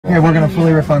Okay, we're gonna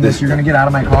fully refund this. You're gonna get out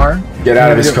of my car. Get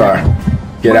out of his car.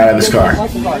 Get out of his car.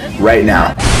 Right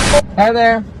now. Hi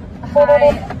there.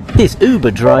 Hi. This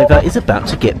Uber driver is about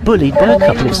to get bullied by a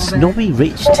couple of snobby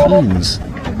rich teens.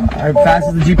 As fast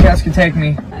as the GPS can take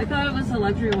me. I thought it was a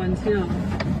luxury one too.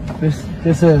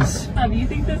 This is. Do you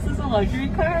think this is a luxury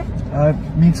car?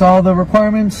 Meets all the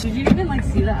requirements. Did you even like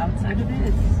see the outside of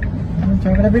it? I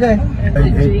drive it every day. It's the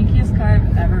jankiest car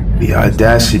I've ever been in. The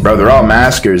audacity, bro. They're all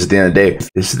maskers at the end of the day.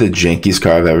 This is the jankiest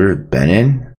car I've ever been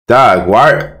in. Dog,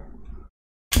 why?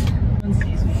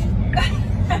 Excuse me.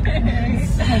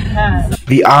 It's so bad.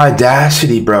 The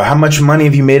audacity, bro. How much money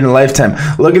have you made in a lifetime?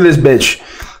 Look at this bitch.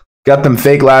 Got them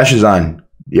fake lashes on.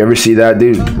 You ever see that,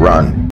 dude? Run.